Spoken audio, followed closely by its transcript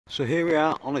So here we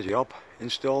are on a job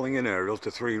installing an aerial to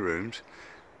 3 rooms.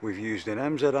 We've used an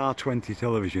MZR20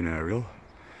 television aerial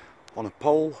on a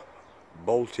pole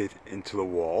bolted into the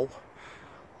wall.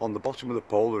 On the bottom of the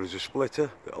pole there is a splitter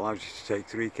that allows you to take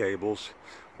 3 cables,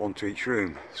 1 to each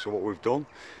room. So what we've done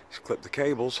is clip the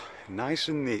cables nice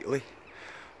and neatly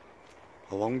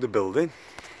along the building.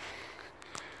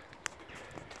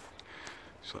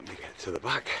 So let me get to the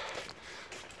back.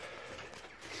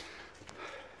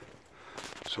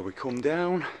 So we come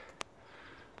down,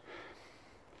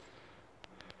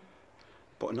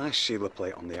 put a nice sealer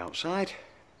plate on the outside,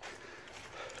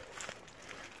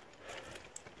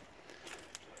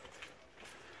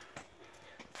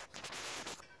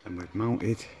 and we've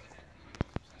mounted the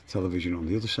television on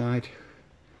the other side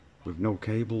with no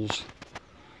cables.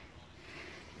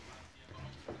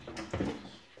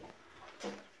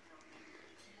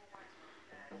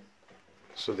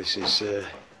 So this is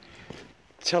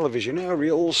television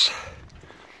aerials,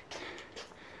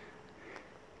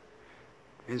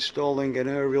 installing an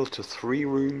aerial to 3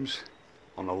 rooms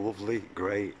on a lovely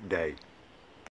grey day.